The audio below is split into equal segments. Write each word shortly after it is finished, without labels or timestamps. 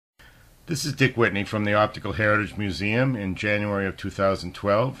This is Dick Whitney from the Optical Heritage Museum in January of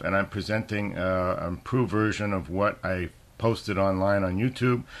 2012, and I'm presenting an improved version of what I posted online on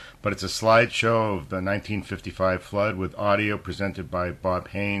YouTube, but it's a slideshow of the 1955 flood with audio presented by Bob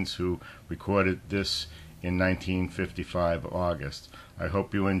Haynes, who recorded this in 1955 August. I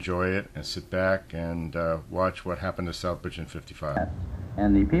hope you enjoy it and sit back and watch what happened to Southbridge in 55.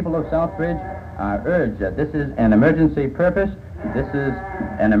 And the people of Southbridge are urged that this is an emergency purpose. This is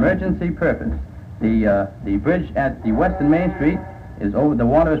an emergency purpose. The bridge at the West and Main Street is over. The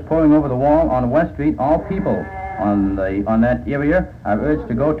water is pouring over the wall on West Street. All people on that area are urged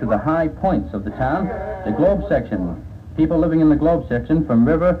to go to the high points of the town. The Globe section, people living in the Globe section from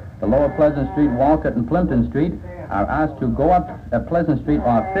River, the Lower Pleasant Street, Walcott, and Plimpton Street are asked to go up Pleasant Street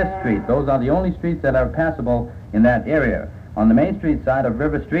or Fifth Street. Those are the only streets that are passable in that area. On the Main Street side of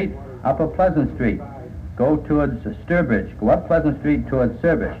River Street, Upper Pleasant Street, go towards Sturbridge, go up Pleasant Street towards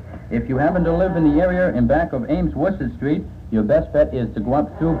Sturbridge. If you happen to live in the area in back of Ames Worsted Street, your best bet is to go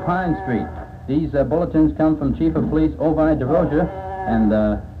up through Pine Street. These bulletins come from Chief of Police Ovi DeRoja, and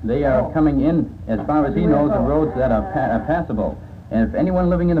they are coming in, as far as he knows, the roads that are passable. And if anyone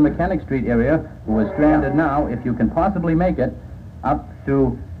living in the Mechanic Street area who is stranded now, if you can possibly make it up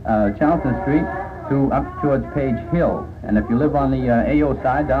through Charlton Street up towards Page Hill. And if you live on the AO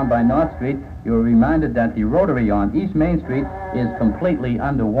side down by North Street, you're reminded that the rotary on East Main Street is completely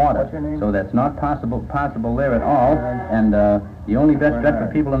underwater. So that's not possible there at all. And the only best bet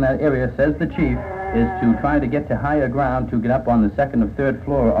for people in that area, says the chief, is to try to get to higher ground to get up on the second or third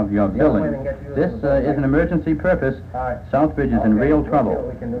floor of your building. This is an emergency purpose. Southbridge is in real trouble.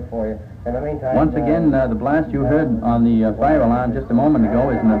 Once again, the blast you heard on the fire alarm just a moment ago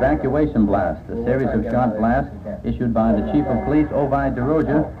is an evacuation blast, a series of shot blasts issued by the Chief of Police, Ovi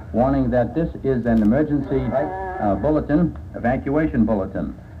DeRoja, warning that this is an emergency bulletin, evacuation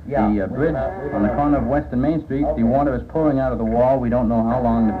bulletin. The bridge on the corner of West and Main Street, the water is pouring out of the wall. We don't know how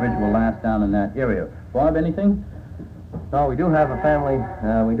long the bridge will last down in that area. Bob, anything? No, we do have a family.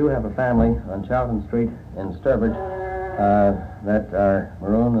 We do have a family on Charlton Street in Sturbridge that are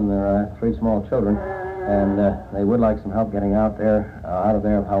marooned, and there are 3 small children, and they would like some help getting out of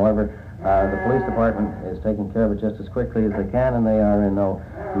there. However, the police department is taking care of it just as quickly as they can, and they are in no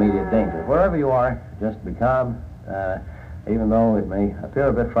immediate danger. Wherever you are, just be calm. Even though it may appear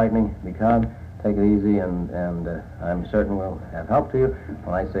a bit frightening, be calm, take it easy, and I'm certain we'll have help to you.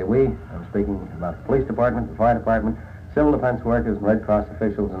 When I say we, I'm speaking about the police department, the fire department, civil defense workers, and Red Cross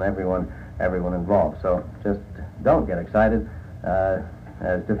officials, and everyone involved. So just don't get excited,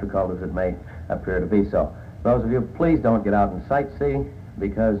 as difficult as it may appear to be so. Those of you, please don't get out and sightsee,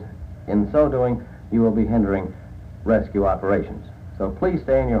 because in so doing, you will be hindering rescue operations. So please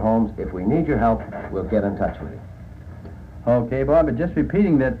stay in your homes. If we need your help, we'll get in touch with you. Okay, Bob, but just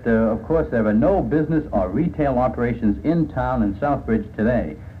repeating that, of course, there are no business or retail operations in town in Southbridge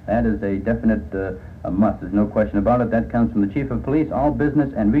today. That is a definite a must. There's no question about it. That comes from the Chief of Police. All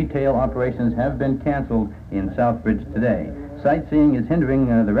business and retail operations have been canceled in Southbridge today. Sightseeing is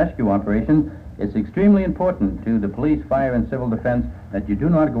hindering the rescue operation. It's extremely important to the police, fire, and civil defense that you do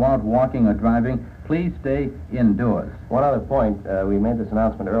not go out walking or driving. Please stay indoors. One other point. We made this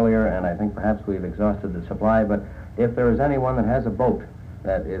announcement earlier, and I think perhaps we've exhausted the supply, but if there is anyone that has a boat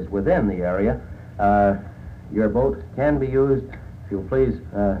that is within the area, your boat can be used. If you'll please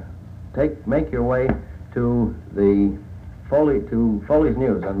make your way to the Foley's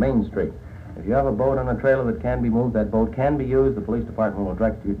News on Main Street. If you have a boat on a trailer that can be moved, that boat can be used. The police department will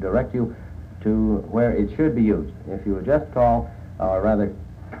direct you to where it should be used. If you will just call, or rather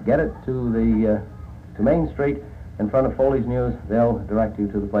get it to Main Street in front of Foley's News, they'll direct you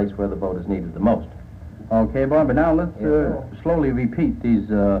to the place where the boat is needed the most. Okay, Bob, but now let's slowly repeat these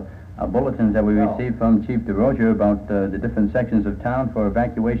bulletins that we received from Chief DeRoja about the different sections of town for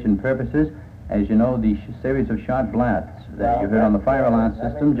evacuation purposes. As you know, the series of shot blasts that you heard on the fire alarm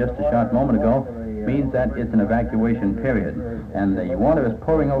system just a short moment ago means that it's an evacuation period. And the water is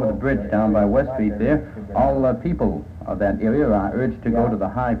pouring over the bridge down by West Street there. All people of that area are urged to go to the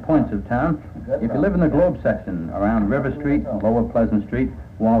high points of town. If you live in the Globe section around River Street, Lower Pleasant Street,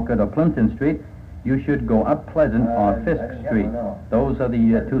 Walcott, or Plimpton Street, you should go up Pleasant or Fisk Street. Those are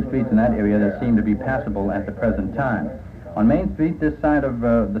the 2 streets in that area that seem to be passable at the present time. On Main Street, this side of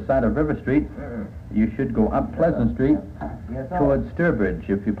the side of River Street, you should go up Pleasant Street towards Sturbridge.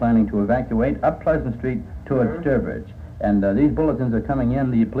 If you're planning to evacuate, up Pleasant Street towards Sturbridge. And these bulletins are coming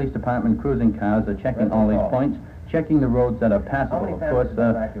in. The police department cruising cars are checking all these points, checking the roads that are passable. Of course,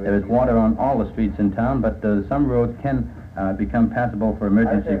 there is water on all the streets in town, but some roads can become passable for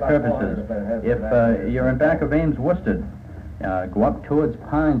emergency purposes. If you're in back of Ames Worsted, go up towards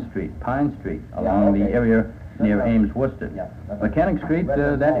Pine Street, along the area near Ames, Worcester. Mechanic Street,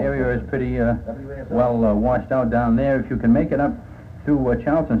 that area is pretty well washed out down there. If you can make it up through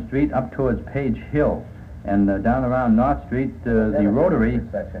Charlton Street up towards Page Hill, and down around North Street, the Rotary,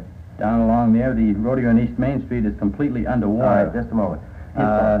 down along there, the Rotary on East Main Street is completely underwater. All right, just a moment.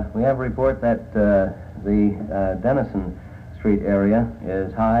 We have a report that the Denison Street area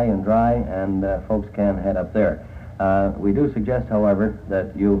is high and dry, and folks can head up there. We do suggest, however,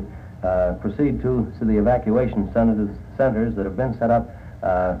 that you proceed to the evacuation centers that have been set up.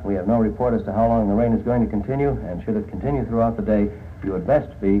 We have no report as to how long the rain is going to continue, and should it continue throughout the day, you would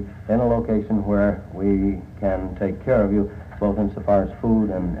best be in a location where we can take care of you, both insofar as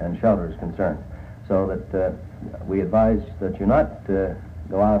food and shelter is concerned. So that we advise that you not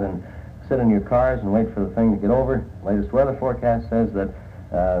go out and sit in your cars and wait for the thing to get over. Latest weather forecast says that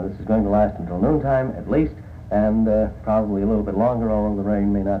this is going to last until noontime at least, and probably a little bit longer, although the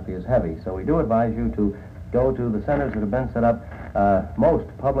rain may not be as heavy. So we do advise you to go to the centers that have been set up. Most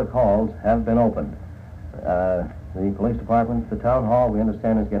public halls have been opened. The police department, the town hall, we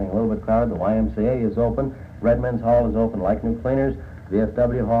understand, is getting a little bit crowded. The YMCA is open. Redmen's Hall is open, like New Cleaners.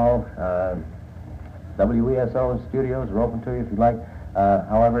 VFW Hall, WESO studios are open to you if you'd like.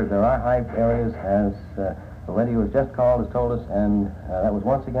 However, there are high areas, as the lady who was just called has told us, and that was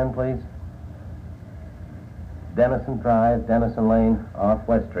once again, please. Denison Drive, Denison Lane, off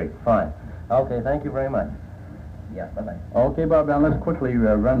West Street. Fine. Okay, thank you very much. Yeah, bye-bye. Okay, Bob, now let's quickly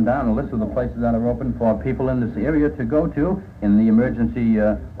run down a list of the places that are open for people in this area to go to. In the emergency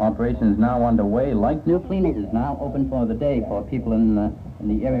operation is now underway. Like New Cleaners is now open for the day for people in the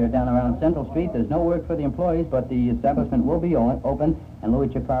area down around Central Street. There's no work for the employees, but the establishment will be open, and Louis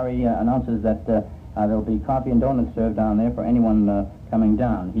Chapari announces that there'll be coffee and donuts served down there for anyone coming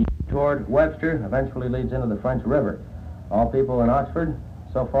down. Toward Webster eventually leads into the French River. All people in Oxford,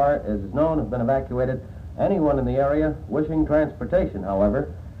 so far as is known, have been evacuated. Anyone in the area wishing transportation,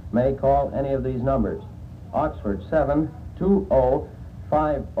 however, may call any of these numbers. Oxford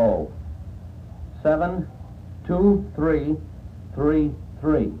 72050,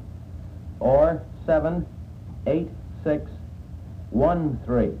 72333, or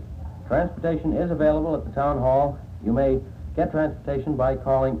 78613. Transportation is available at the town hall. You may get transportation by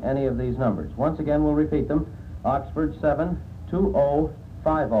calling any of these numbers. Once again, we'll repeat them. Oxford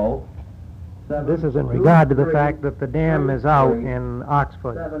 72050. This is in regard to the fact that the dam is out in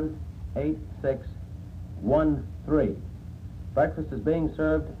Oxford. 78613. Breakfast is being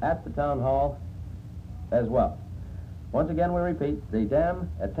served at the town hall as well. Once again, we repeat, the dam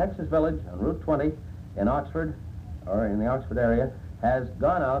at Texas Village on Route 20 in Oxford, or in the Oxford area, has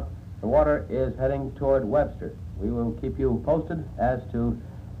gone out. The water is heading toward Webster. We will keep you posted as to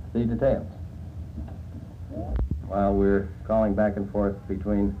the details. While we're calling back and forth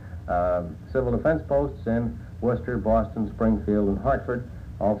between civil defense posts in Worcester, Boston, Springfield, and Hartford,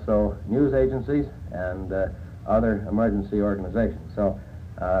 also news agencies and other emergency organizations. So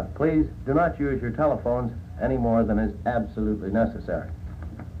please do not use your telephones any more than is absolutely necessary.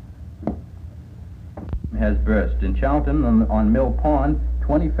 Has burst. In Charlton, on Mill Pond,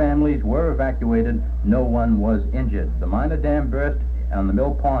 20 families were evacuated. No one was injured. The minor dam burst on the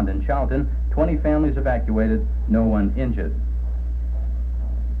Mill Pond in Charlton. 20 families evacuated. No one injured.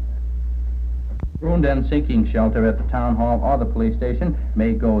 Wound and seeking shelter at the town hall or the police station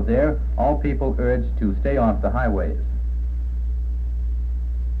may go there. All people urged to stay off the highways.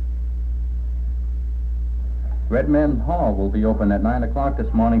 Redmen's Hall will be open at 9 o'clock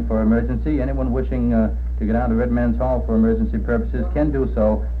this morning for emergency. Anyone wishing to get out of Redmen's Hall for emergency purposes can do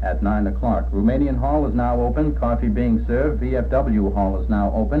so at 9 o'clock. Romanian Hall is now open. Coffee being served. VFW Hall is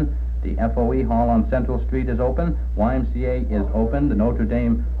now open. The FOE Hall on Central Street is open. YMCA is open. The Notre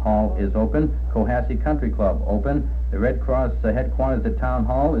Dame Hall is open. Cohasset Country Club open. The Red Cross headquarters at Town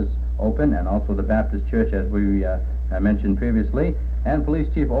Hall is open, and also the Baptist Church, as we mentioned previously. And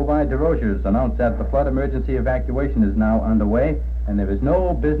Police Chief Ovi DeRogers announced that the flood emergency evacuation is now underway, and there is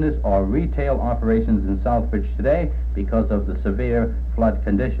no business or retail operations in Southbridge today because of the severe flood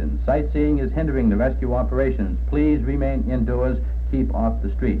conditions. Sightseeing is hindering the rescue operations. Please remain indoors. Keep off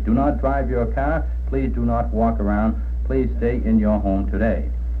the street. Do not drive your car. Please do not walk around. Please stay in your home today.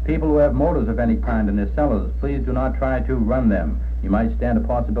 People who have motors of any kind in their cellars, please do not try to run them. You might stand a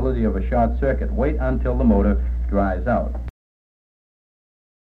possibility of a short circuit. Wait until the motor dries out.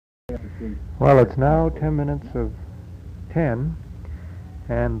 Well, it's now 10 minutes of 10,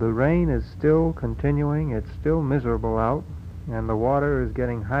 and the rain is still continuing. It's still miserable out, and the water is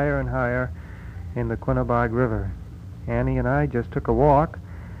getting higher and higher in the Quinnebog River. Annie and I just took a walk,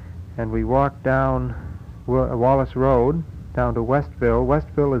 and we walked down Wallace Road, down to Westville.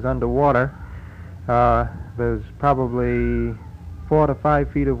 Westville is underwater. There's probably 4 to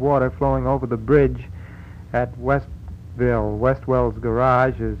 5 feet of water flowing over the bridge at Westville. Westwell's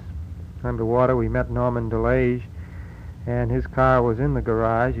garage is underwater. We met Norman DeLage, and his car was in the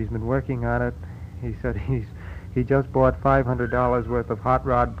garage. He's been working on it. He said he just bought $500 worth of hot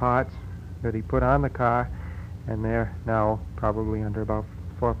rod parts that he put on the car, and they're now probably under about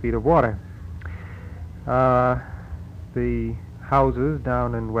 4 feet of water. The houses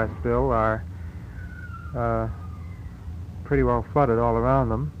down in Westville are pretty well flooded all around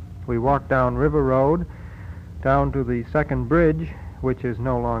them. We walked down River Road down to the second bridge, which is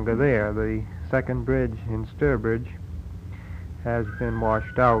no longer there. The second bridge in Sturbridge has been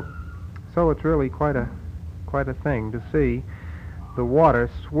washed out. So it's really quite a thing to see the water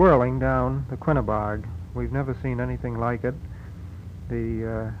swirling down the Quinnebog. We've never seen anything like it.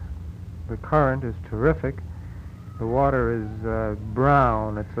 The current is terrific. The water is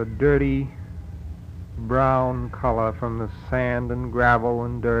brown. It's a dirty brown color from the sand and gravel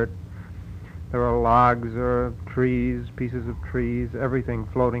and dirt. There are logs or trees, pieces of trees, everything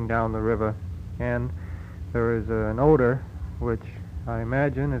floating down the river. And there is an odor which I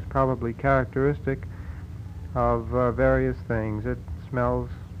imagine is probably characteristic of various things. It smells,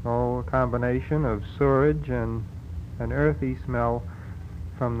 a combination of sewage and an earthy smell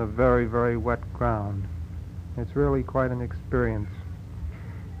from the very, very wet ground. It's really quite an experience.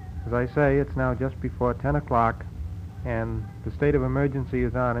 As I say, it's now just before 10 o'clock, and the state of emergency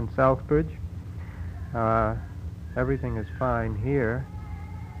is on in Southbridge. Everything is fine here.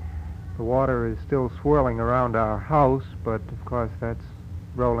 The water is still swirling around our house, but of course that's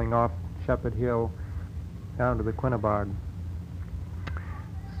rolling off Shepherd Hill down to the Quinnebog.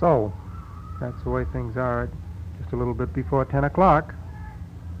 So, that's the way things are just a little bit before 10 o'clock.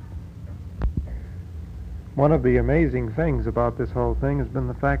 One of the amazing things about this whole thing has been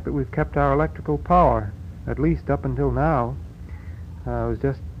the fact that we've kept our electrical power, at least up until now. I was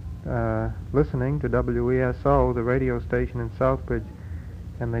just listening to WESO, the radio station in Southbridge,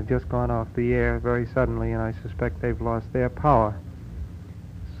 and they've just gone off the air very suddenly, and I suspect they've lost their power.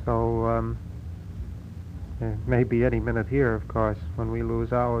 So it may be any minute here, of course, when we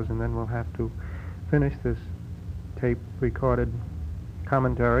lose ours, and then we'll have to finish this tape-recorded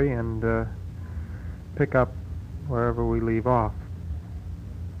commentary and pick up wherever we leave off.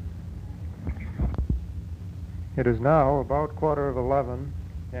 It is now about 11:15,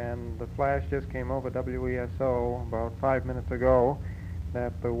 and the flash just came over WESO about 5 minutes ago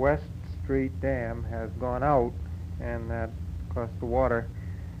that the West Street Dam has gone out, and that, of course, the water,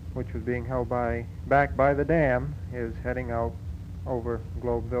 which was being held back by the dam, is heading out over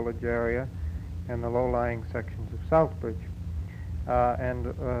Globe Village area and the low-lying sections of Southbridge.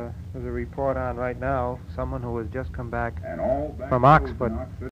 There's a report on right now, someone who has just come back from Oxford.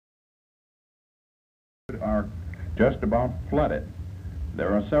 Are just about flooded.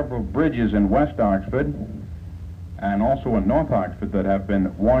 There are several bridges in West Oxford and also in North Oxford that have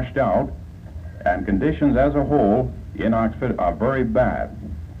been washed out, and conditions as a whole in Oxford are very bad.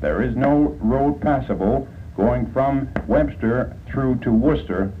 There is no road passable going from Webster through to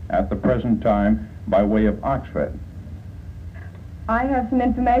Worcester at the present time by way of Oxford. I have some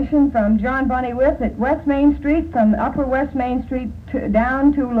information from John Bunnywith at West Main Street, from Upper West Main Street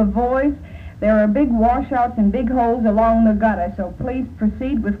down to Lavoie's. There are big washouts and big holes along the gutter, so please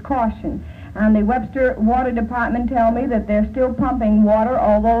proceed with caution. And the Webster Water Department tell me that they're still pumping water,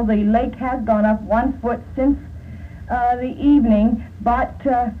 although the lake has gone up 1 foot since the evening, but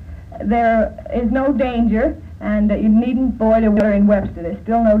there is no danger, and you needn't boil the water in Webster. There's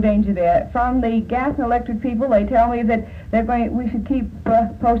still no danger there. From the gas and electric people, they tell me that we should keep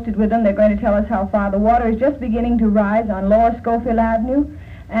posted with them. They're going to tell us how far. The water is just beginning to rise on Lower Schofield Avenue,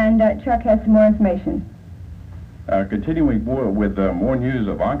 and Chuck has some more information. Continuing with more news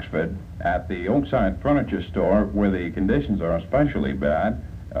of Oxford, at the Oakside Furniture Store, where the conditions are especially bad,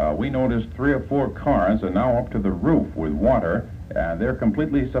 we noticed 3 or 4 cars are now up to the roof with water, and they're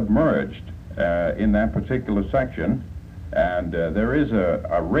completely submerged in that particular section. And there is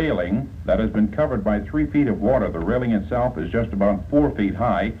a railing that has been covered by 3 feet of water. The railing itself is just about 4 feet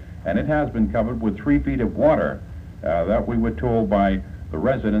high, and it has been covered with 3 feet of water, that we were told by the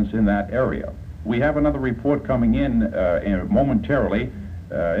residents in that area. We have another report coming in momentarily.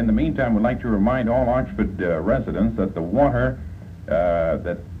 In the meantime, we'd like to remind all Oxford residents that the water,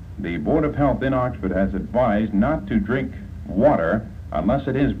 that the Board of Health in Oxford has advised not to drink water unless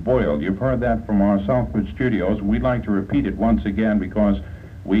it is boiled. You've heard that from our Southbridge studios. We'd like to repeat it once again because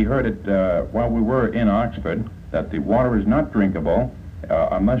we heard it while we were in Oxford, that the water is not drinkable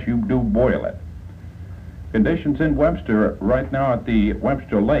unless you do boil it. Conditions in Webster right now at the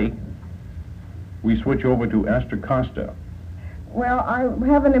Webster Lake. We switch over to Esther Costa. Well, I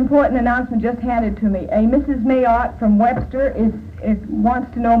have an important announcement just handed to me. A Mrs. Mayotte from Webster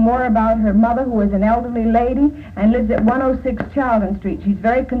wants to know more about her mother, who is an elderly lady and lives at 106 Charlton Street. She's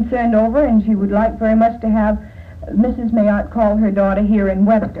very concerned over, and she would like very much to have Mrs. Mayotte call her daughter here in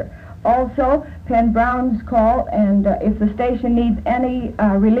Webster. Also, Penn Brown's call, and if the station needs any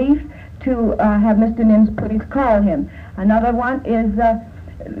relief, to have Mr. Nims please call him. Another one is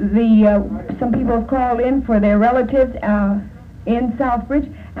some people have called in for their relatives in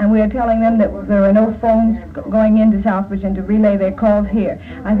Southbridge, and we are telling them that there are no phones going into Southbridge and to relay their calls here.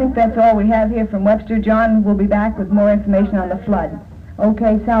 I think that's all we have here from Webster. John will be back with more information on the flood.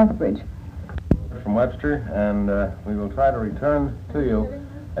 Okay, Southbridge. From Webster, and we will try to return to you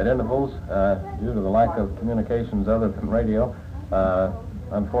at intervals due to the lack of communications other than radio.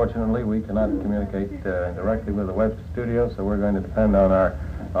 Unfortunately, we cannot communicate directly with the Webster studio, so we're going to depend on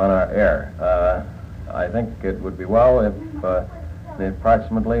our air. I think it would be well if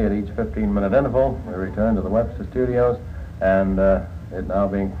approximately at each 15-minute interval we return to the Webster studios, and it now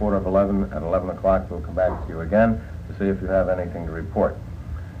being 11:15, at 11 o'clock we'll come back to you again to see if you have anything to report.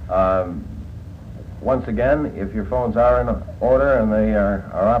 Once again, if your phones are in order and they are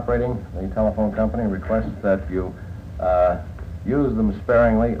operating, the telephone company requests that you use them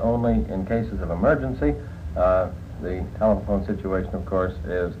sparingly only in cases of emergency. The telephone situation, of course,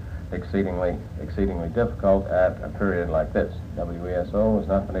 is exceedingly difficult at a period like this. WESO has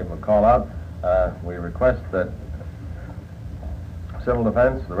not been able to call out. We request that Civil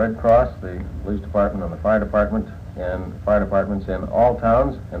Defense, the Red Cross, the Police Department, and the Fire Department, and fire departments in all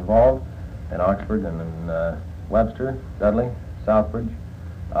towns involved, in Oxford and in Webster, Dudley, Southbridge,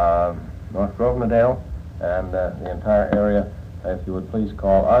 North Grosvenor, and the entire area, if you would please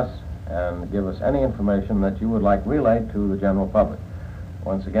call us and give us any information that you would like relayed to the general public.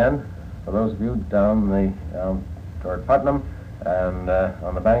 Once again, for those of you down toward Putnam and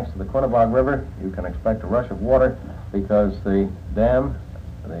on the banks of the Quinnebog River, you can expect a rush of water because the dam,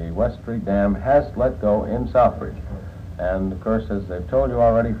 the West Street Dam, has let go in Southbridge. And of course, as they've told you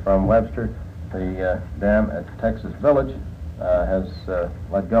already from Webster, the dam at Texas Village has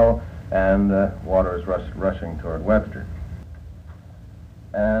let go, and water is rushing toward Webster.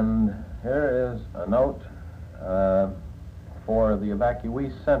 And here is a note for the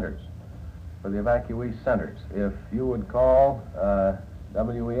evacuee centers. For the evacuee centers, if you would call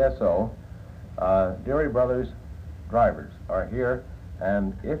WESO, Deary Brothers drivers are here,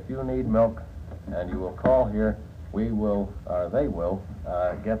 and if you need milk and you will call here, they will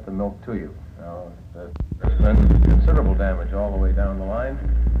get the milk to you. There's been considerable damage all the way down the line,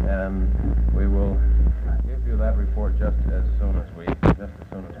 and we will give you that report just as soon as we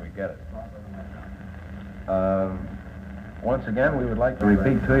get it. Once again, we would like to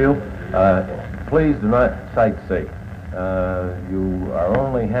repeat to you, please do not sightsee. You are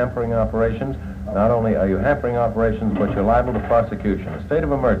only hampering operations. Not only are you hampering operations, but you're liable to prosecution. A state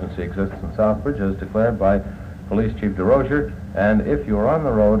of emergency exists in Southbridge, as declared by Police Chief DeRozier, and if you are on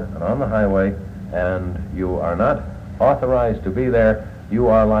the road and on the highway and you are not authorized to be there, you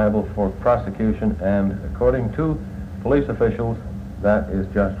are liable for prosecution, and according to police officials, that is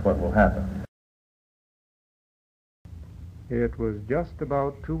just what will happen. It was just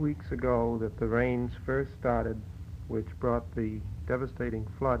about 2 weeks ago that the rains first started, which brought the devastating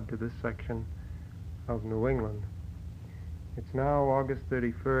flood to this section of New England. It's now August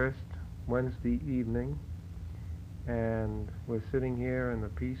 31st, Wednesday evening, and we're sitting here in the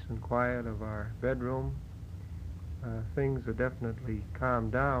peace and quiet of our bedroom. Things are definitely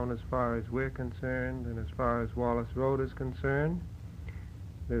calmed down as far as we're concerned, and as far as Wallace Road is concerned.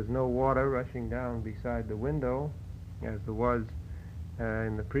 There's no water rushing down beside the window, as there was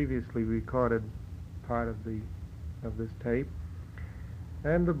in the previously recorded part of this tape.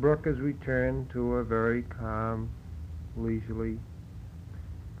 And the brook has returned to a very calm, leisurely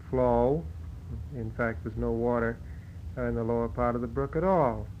flow. In fact, there's no water in the lower part of the brook at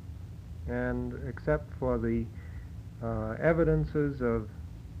all. And except for the evidences of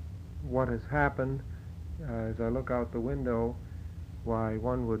what has happened, as I look out the window, why,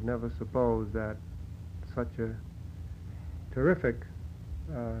 one would never suppose that such a terrific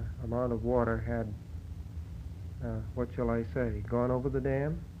amount of water had, what shall I say, gone over the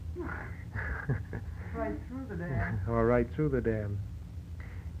dam? Right through the dam. Or right through the dam.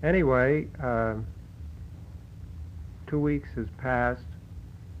 Anyway, 2 weeks has passed,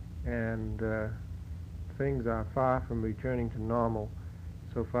 and things are far from returning to normal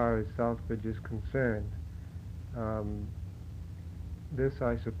so far as Southbridge is concerned. This,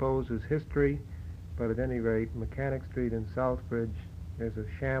 I suppose, is history but at any rate, Mechanic Street in Southbridge is a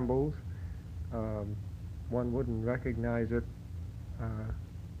shambles. One wouldn't recognize it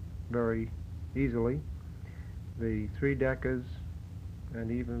very easily. The three-deckers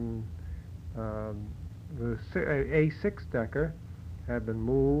and even a six-decker have been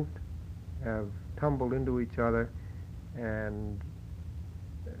moved, have tumbled into each other, and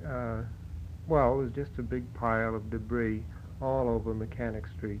well, it was just a big pile of debris all over Mechanic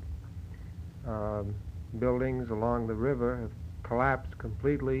Street. Buildings along the river have collapsed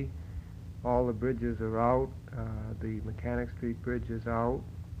completely. All the bridges are out. The Mechanic Street Bridge is out.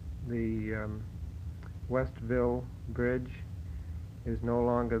 The Westville Bridge is no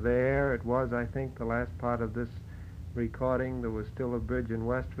longer there. It was, I think, the last part of this recording. There was still a bridge in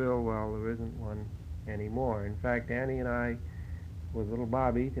Westville. Well, there isn't one anymore. In fact, Annie and I, with little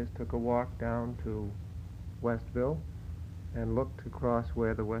Bobby, just took a walk down to Westville and looked across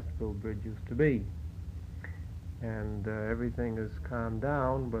where the Westville Bridge used to be. And everything has calmed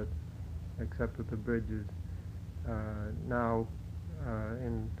down, but except that the bridge is now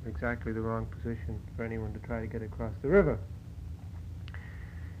in exactly the wrong position for anyone to try to get across the river.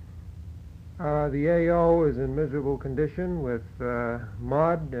 The AO is in miserable condition with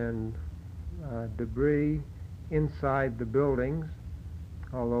mud and debris inside the buildings.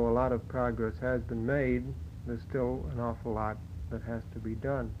 Although a lot of progress has been made, there's still an awful lot that has to be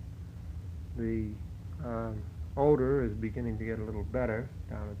done. The odor is beginning to get a little better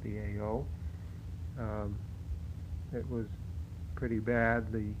down at the AO. It was pretty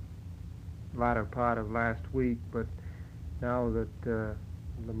bad the latter part of last week, but now that the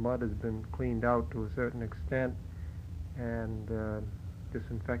mud has been cleaned out to a certain extent and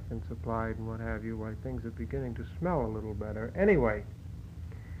disinfectant supplied and what have you, why, things are beginning to smell a little better. Anyway,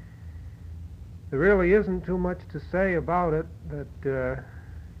 there really isn't too much to say about it that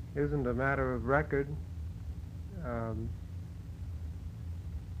isn't a matter of record.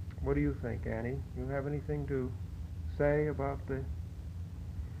 What do you think, Annie? You have anything to say about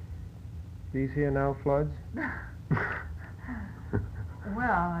these here now floods?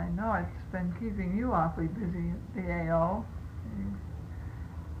 Well, I know it's been keeping you awfully busy at the AO.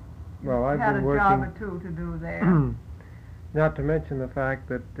 Well, I've had been a working, job or two to do there. not to mention the fact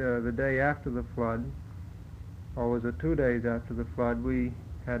that the day after the flood, or was it 2 days after the flood, we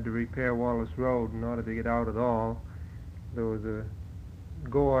had to repair Wallace Road in order to get out at all. There was a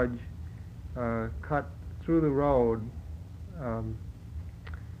gorge cut through the road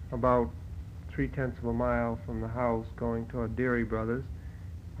about 3/10 of a mile from the house going toward Deary Brothers,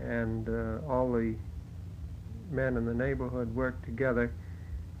 and all the men in the neighborhood worked together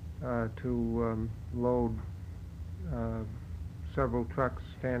to load several trucks,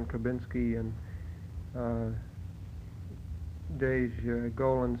 Stan Kabinski and Dej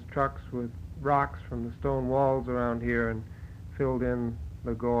Golan's trucks, with rocks from the stone walls around here, and filled in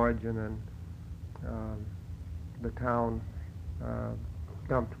the gorge, and then the town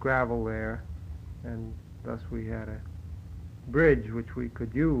dumped gravel there, and thus we had a bridge which we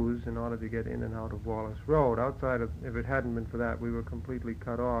could use in order to get in and out of Wallace Road. Outside of, if it hadn't been for that, we were completely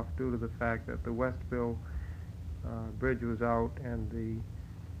cut off due to the fact that the Westville bridge was out, and the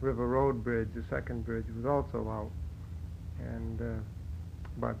River Road Bridge, the second bridge, was also out. And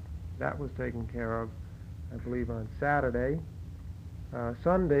but that was taken care of, I believe, on Saturday.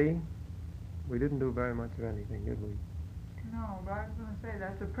 Sunday, we didn't do very much of anything, did we? No, but I was going to say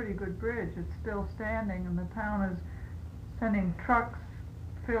that's a pretty good bridge. It's still standing, and the town is sending trucks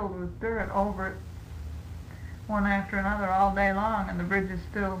filled with dirt over it one after another all day long, and the bridge is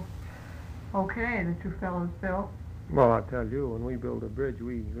still okay that you fellows built. Well, I'll tell you, when we build a bridge,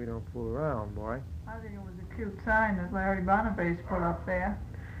 we don't fool around, boy. I think it was a cute sign that Larry Boniface put up there.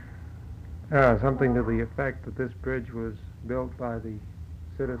 Something to the effect that this bridge was built by the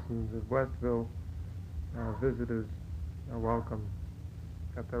citizens of Westville. Visitors are welcome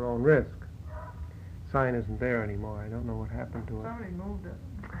at their own risk. Sign isn't there anymore. I don't know what happened to it. Somebody moved it.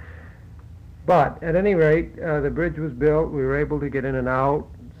 But at any rate, the bridge was built. We were able to get in and out.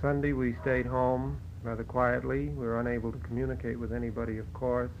 Sunday we stayed home rather quietly. We were unable to communicate with anybody, of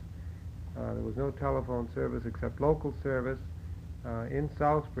course. There was no telephone service except local service. In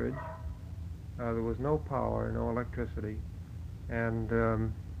Southbridge, there was no power, no electricity, and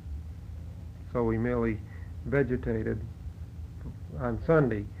so we merely vegetated on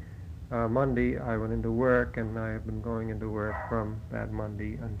Sunday. Monday I went into work, and I have been going into work from that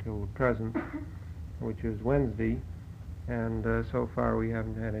Monday until the present, which is Wednesday, and so far we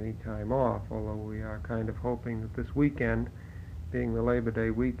haven't had any time off, although we are kind of hoping that this weekend, being the Labor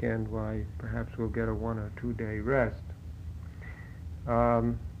Day weekend, why, perhaps we'll get a 1 or 2 day rest.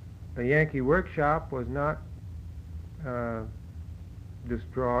 The Yankee workshop was not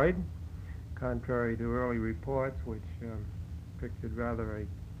destroyed, contrary to early reports, which pictured rather a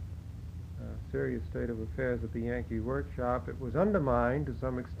serious state of affairs at the Yankee workshop. It was undermined to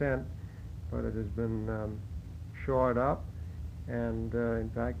some extent, but it has been shored up, and in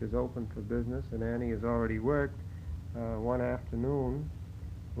fact is open for business. And Annie has already worked one afternoon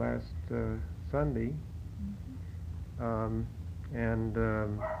last Sunday, and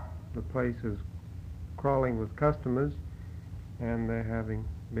the place is crawling with customers, and they're having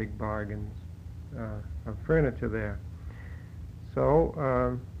big bargains of furniture there.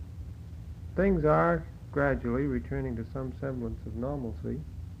 So things are gradually returning to some semblance of normalcy.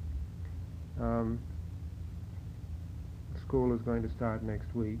 School is going to start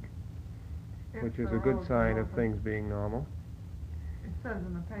next week, which is a good sign of things being normal. It says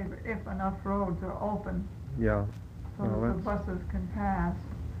in the paper, if enough roads are open, Yeah. so Well, that the buses can pass.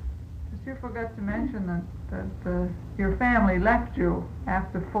 But you forgot to mention that your family left you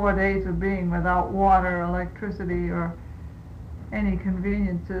after 4 days of being without water, electricity, or any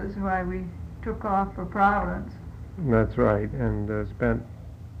conveniences, while we took off for Providence. That's right, and spent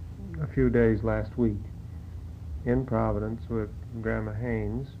a few days last week in Providence with Grandma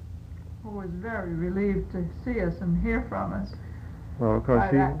Haynes. Who was very relieved to see us and hear from us Well, of course,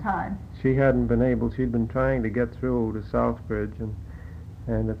 by that time. she hadn't been able, she'd been trying to get through to Southbridge,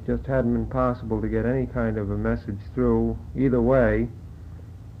 and it just hadn't been possible to get any kind of a message through either way.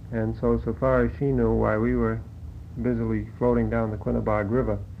 And so far as she knew, why, we were busily floating down the Quinnebog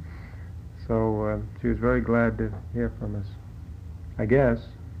River. So she was very glad to hear from us, I guess.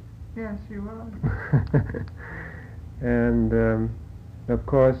 Yes, she was. And of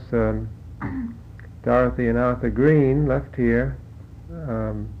course, Dorothy and Arthur Green left here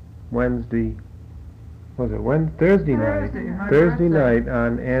Wednesday. Was it Thursday night? My Thursday birthday. night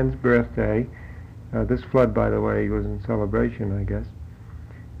on Ann's birthday. This flood, by the way, was in celebration, I guess.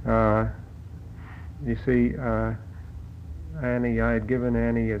 You see, Annie, I had given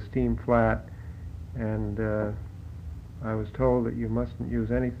Annie a steam flat, and I was told that you mustn't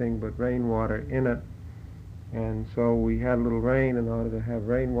use anything but rainwater in it. And so we had a little rain in order to have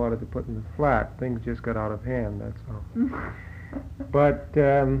rainwater to put in the flat. Things just got out of hand, that's all. But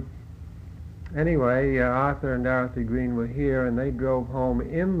anyway, Arthur and Dorothy Green were here, and they drove home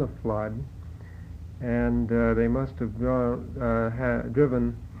in the flood, and they must have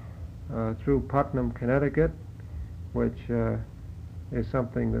driven through Putnam, Connecticut, which is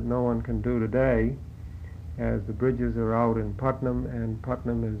something that no one can do today, as the bridges are out in Putnam, and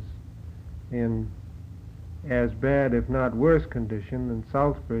Putnam is in as bad, if not worse, condition than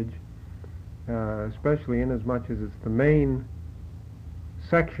Southbridge, especially in as much as it's the main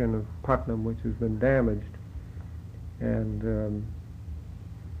section of Putnam which has been damaged. And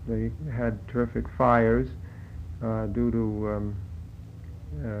they had terrific fires due to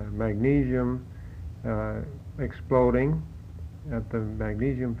magnesium exploding at the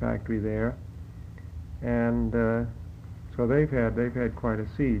magnesium factory there, and so they've had quite a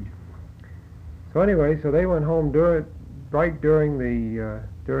siege. So anyway, so they went home right during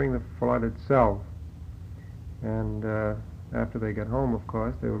the flood itself, and after they got home, of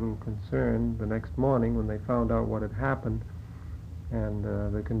course, they were a little concerned the next morning when they found out what had happened and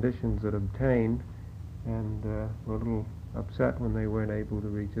the conditions that obtained, and were a little upset when they weren't able to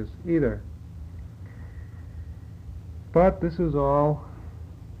reach us either. But this is all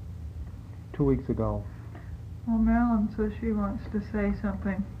 2 weeks ago. Well, Marilyn says she wants to say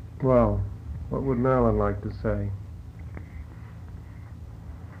something. Well, what would Marilyn like to say?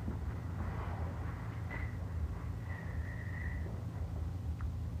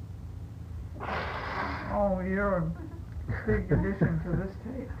 Oh, you're a big addition to this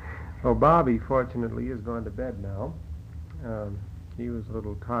tape. Well, Bobby, fortunately, has gone to bed now. He was a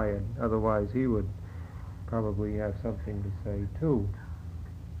little tired. Otherwise, he would probably have something to say, too.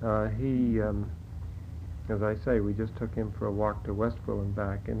 As I say, we just took him for a walk to Westville and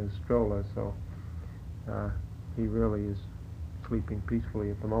back in his stroller, so he really is sleeping peacefully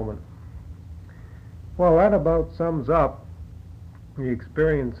at the moment. Well, that about sums up the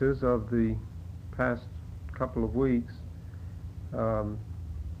experiences of the past couple of weeks, and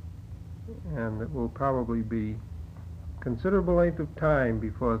it will probably be considerable length of time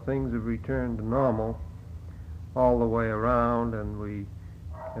before things have returned to normal all the way around, and we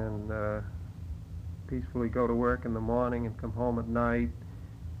can peacefully go to work in the morning and come home at night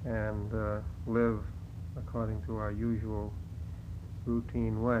and live according to our usual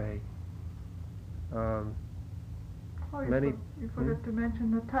routine way. You forgot to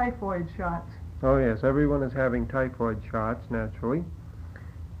mention the typhoid shots. Oh yes, everyone is having typhoid shots, naturally,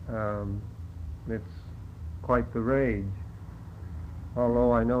 It's quite the rage.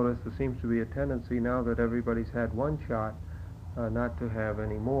 Although I notice there seems to be a tendency now that everybody's had one shot not to have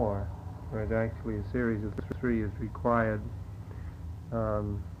any more, whereas actually a series of 3 is required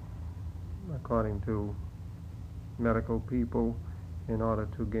according to medical people in order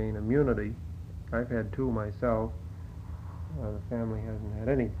to gain immunity. I've had 2 myself. The family hasn't had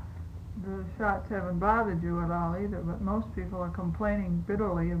any. The shots haven't bothered you at all either, but most people are complaining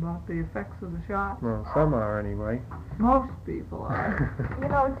bitterly about the effects of the shot. Well, some are anyway. Most people are. You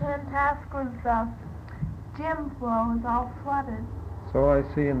know, Tantasco's gym floor is all flooded. So I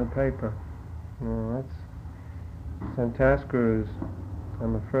see in the paper. Santasca is,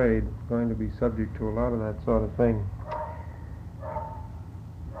 I'm afraid, going to be subject to a lot of that sort of thing.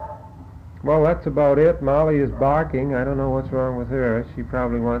 Well, that's about it. Molly is barking. I don't know what's wrong with her. She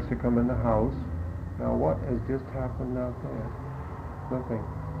probably wants to come in the house. Now, what has just happened out there? Nothing.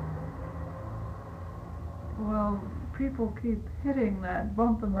 Well, people keep hitting that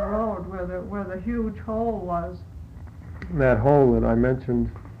bump in the road where the huge hole was. That hole that I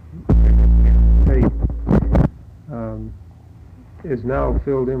mentioned is now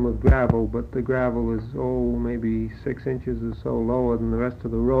filled in with gravel, but the gravel is, maybe 6 inches or so lower than the rest of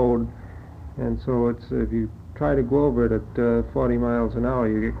the road. And so it's, if you try to go over it at 40 miles an hour,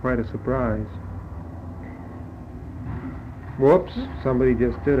 you get quite a surprise. Whoops, somebody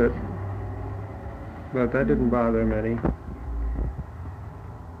just did it. But that didn't bother him any.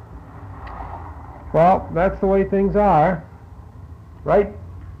 Well, that's the way things are. Right?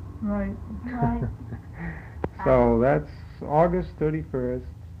 Right. Right. So that's August 31st.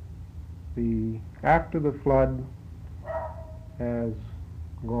 After the flood has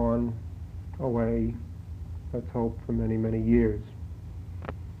gone away, let's hope, for many, many years.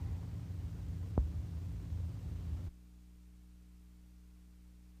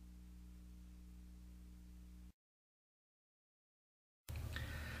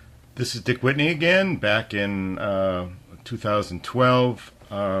 This is Dick Whitney again, back in 2012.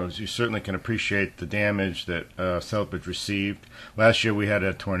 You certainly can appreciate the damage that Southbridge received. Last year we had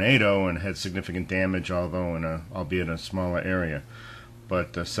a tornado and had significant damage, although albeit in a smaller area.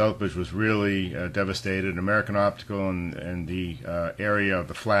 But Southbridge was really devastated. American Optical and the area of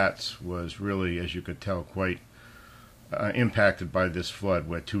the flats was really, as you could tell, quite impacted by this flood,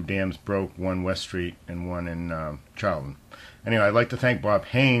 where 2 dams broke, one West Street and one in Charlton. Anyway, I'd like to thank Bob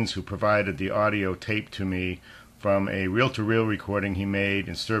Haynes, who provided the audio tape to me from a reel-to-reel recording he made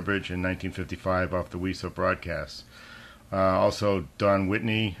in Southbridge in 1955 off the WESO broadcast. Also, Don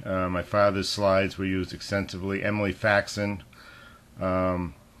Whitney, my father's slides were used extensively. Emily Faxon,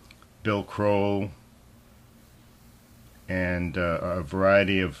 Bill Kroll, and a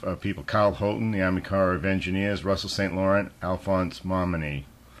variety of people. Carl Houghton, the Army Corps of Engineers, Russell St. Laurent, Alphonse Momini.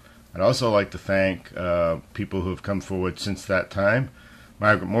 I'd also like to thank people who have come forward since that time.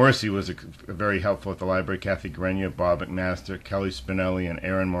 Margaret Morrissey was very helpful at the library, Kathy Grenier, Bob McMaster, Kelly Spinelli, and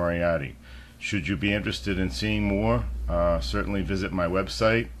Aaron Moriarty. Should you be interested in seeing more, certainly visit my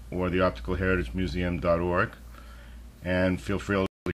website or the opticalheritagemuseum.org, and feel free